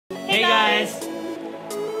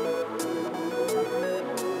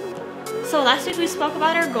So last week we spoke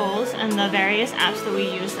about our goals and the various apps that we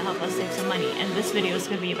use to help us save some money, and this video is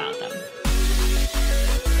going to be about them.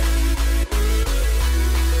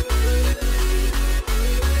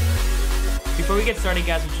 Before we get started,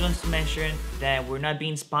 guys, we just want to mention that we're not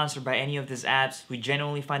being sponsored by any of these apps. We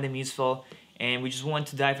genuinely find them useful, and we just want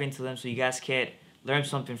to dive into them so you guys can learn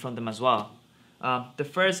something from them as well. The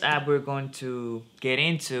first app we're going to get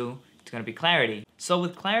into is going to be Clarity. So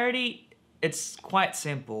with Clarity, it's quite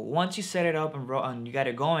simple. Once you set it up and you got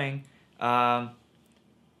it going,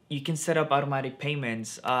 you can set up automatic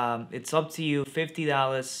payments. It's up to you, $50,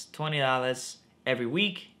 $20 every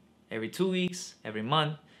week, every 2 weeks, every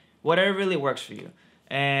month, whatever really works for you.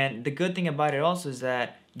 And the good thing about it also is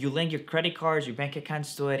that you link your credit cards, your bank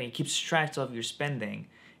accounts to it, and it keeps track of your spending.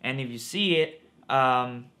 And if you see it,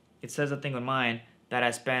 it says a thing on mine that I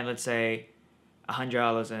spent, let's say,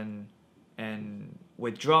 $100 in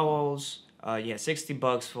withdrawals, 60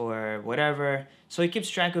 bucks for whatever. So it keeps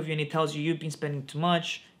track of you and it tells you you've been spending too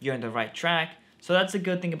much, you're on the right track. So that's a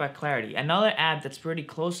good thing about Clarity. Another app that's pretty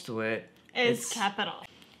close to it is Qapital.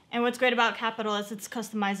 And what's great about Qapital is its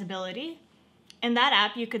customizability. In that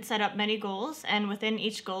app, you could set up many goals, and within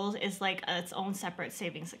each goal is like its own separate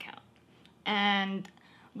savings account. And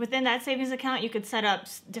within that savings account, you could set up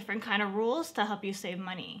different kind of rules to help you save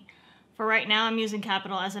money. For right now, I'm using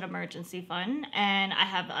Qapital as an emergency fund, and I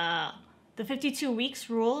have the 52 weeks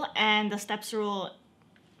rule and the steps rule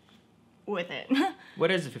with it. What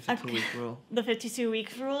is the 52-week rule? The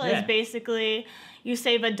 52-week rule is basically you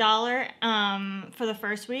save $1 for the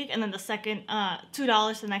first week, and then the second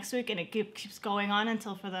 $2 the next week, and it keeps going on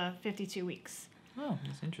until for the 52 weeks. Oh,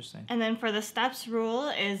 that's interesting. And then for the steps rule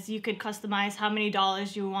is you could customize how many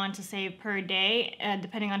dollars you want to save per day,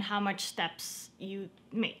 depending on how much steps you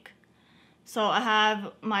make. So I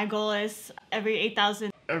have, my goal is every 8,000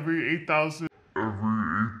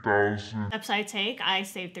 steps I take, I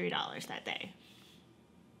save $3 that day.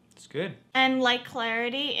 That's good. And like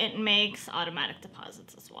Clarity, it makes automatic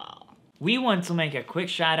deposits as well. We want to make a quick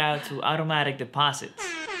shout out to automatic deposits.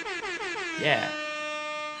 Yeah.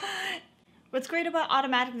 What's great about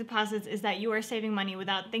automatic deposits is that you are saving money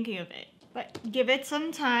without thinking of it. But give it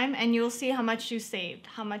some time and you'll see how much you saved,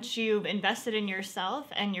 how much you've invested in yourself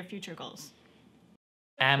and your future goals.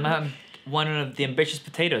 I'm one of the Ambitious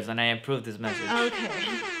Potatoes, and I approve this message.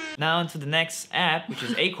 Okay. Now on to the next app, which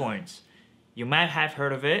is Acorns. You might have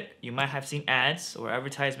heard of it. You might have seen ads or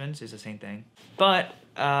advertisements. It's the same thing. But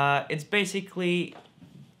it's basically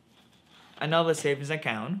another savings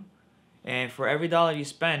account. And for every dollar you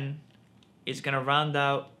spend, it's going to round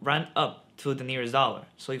up to the nearest dollar.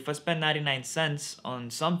 So if I spend 99 cents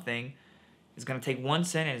on something, it's going to take 1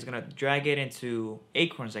 cent and it's going to drag it into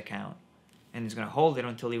Acorns account. And it's going to hold it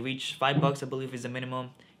until you reach $5, I believe is the minimum.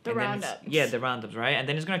 The roundups. Yeah, the roundups, right? And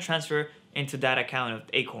then it's going to transfer into that account of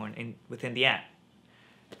Acorn within the app.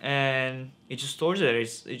 And it just stores it.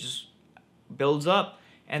 It just builds up.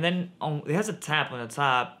 And then it has a tab on the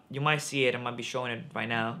top. You might see it. I might be showing it right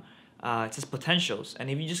now. It says potentials. And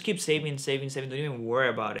if you just keep saving, don't even worry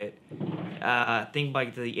about it. I think by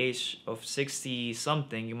the age of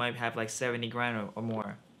 60-something, you might have like 70 grand or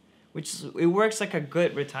more. Which it works like a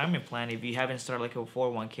good retirement plan if you haven't started like a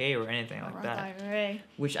 401k or anything like that. IRA.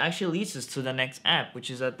 Which actually leads us to the next app, which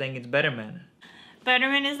is, I think, it's Betterment.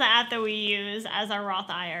 Betterment is the app that we use as our Roth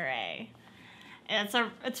IRA.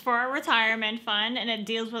 It's for our retirement fund, and it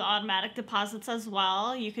deals with automatic deposits as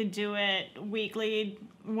well. You could do it weekly,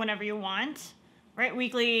 whenever you want, right?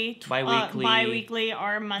 Weekly, bi-weekly,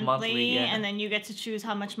 or monthly, and then you get to choose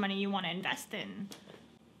how much money you want to invest in.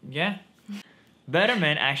 Yeah.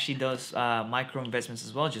 Betterment actually does micro investments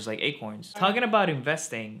as well, just like Acorns. Talking about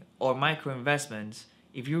investing or micro investments,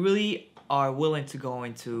 if you really are willing to go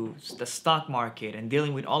into the stock market and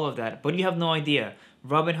dealing with all of that, but you have no idea,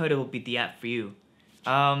 Robinhood will be the app for you.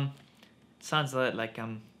 Sounds like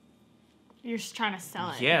You're just trying to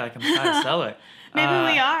sell it. Yeah, like I'm trying to sell it. Maybe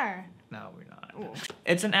we are. No, we're not. Ooh.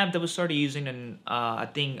 It's an app that we started using in I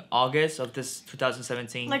think August of this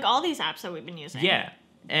 2017. Like all these apps that we've been using. Yeah,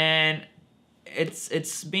 and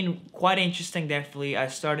it's been quite interesting. Definitely, I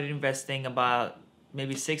started investing about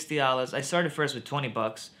maybe $60. I started first with $20.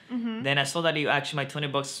 Mm-hmm. Then I saw that my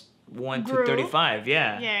 $20 went grew. to 35.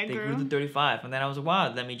 Yeah, yeah, they grew to 35, and then I was like,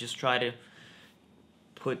 wow, let me just try to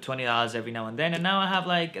put $20 every now and then, and now I have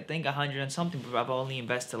like I think 100 and something, but I've only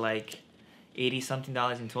invested like $80 something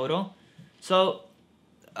in total. So,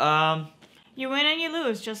 you win and you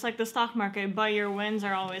lose, just like the stock market, but your wins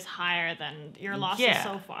are always higher than your losses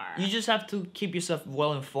so far. You just have to keep yourself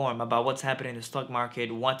well informed about what's happening in the stock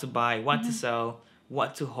market, what to buy, what to sell,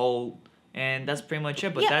 what to hold, And that's pretty much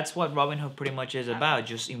it. But Yeah. that's what Robinhood pretty much is about.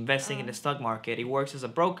 Just investing in the stock market. It works as a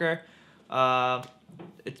broker.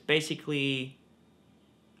 It's basically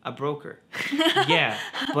a broker. Yeah,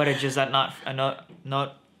 but it just not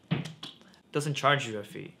doesn't charge you a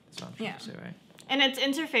fee. That's what I'm trying to say, right? And its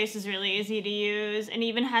interface is really easy to use, and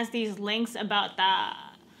even has these links about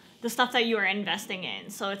the stuff that you are investing in.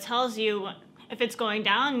 So it tells you if it's going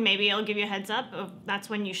down, maybe it'll give you a heads up of that's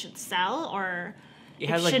when you should sell, or It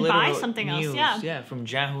has like should little buy something news, else. Yeah. from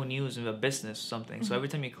Yahoo News of a business something. So every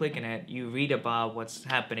time you click on it, you read about what's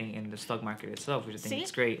happening in the stock market itself, which I think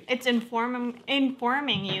is great. It's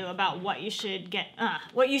informing you about what you should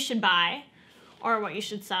what you should buy, or what you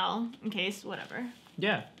should sell in case whatever.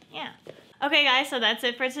 Yeah. Yeah. Okay, guys, so that's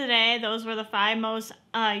it for today. Those were the 5 most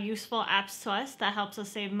useful apps to us that helps us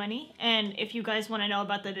save money. And if you guys want to know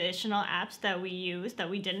about the additional apps that we use that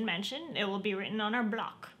we didn't mention, it will be written on our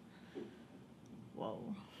blog. Whoa.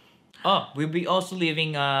 Oh, we'll be also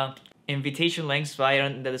leaving invitation links right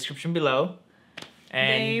in the description below.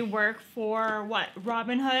 And They work for what?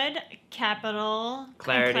 Robinhood, Qapital,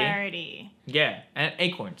 Clarity. and Clarity. yeah, and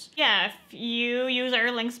Acorns. Yeah, if you use our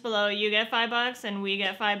links below, you get $5 and we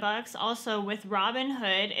get $5. Also, with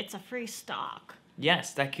Robinhood, it's a free stock.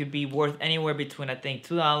 Yes, that could be worth anywhere between I think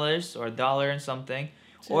 $2 or $1 and something,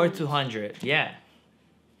 or 200. Yeah.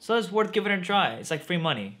 So it's worth giving it a try. It's like free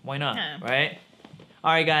money. Why not? Yeah. Right?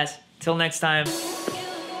 All right, guys. Till next time.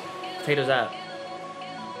 Potatoes out.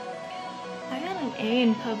 I got an A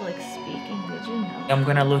in public speaking, did you know? I'm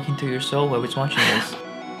gonna look into your soul while we're watching this.